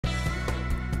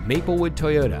Maplewood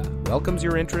Toyota welcomes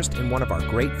your interest in one of our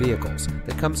great vehicles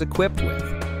that comes equipped with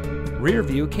rear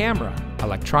view camera,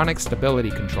 electronic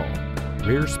stability control,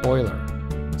 rear spoiler,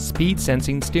 speed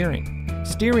sensing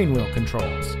steering wheel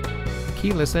controls,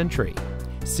 keyless entry,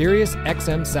 Sirius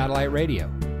XM satellite radio,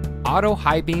 auto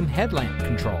high beam headlamp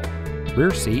control,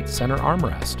 rear seat center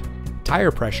armrest,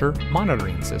 tire pressure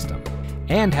monitoring system,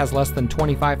 and has less than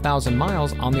 25,000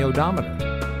 miles on the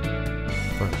odometer.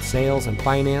 From sales and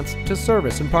finance to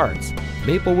service and parts,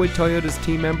 Maplewood Toyota's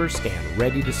team members stand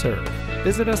ready to serve.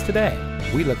 Visit us today.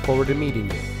 We look forward to meeting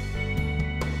you.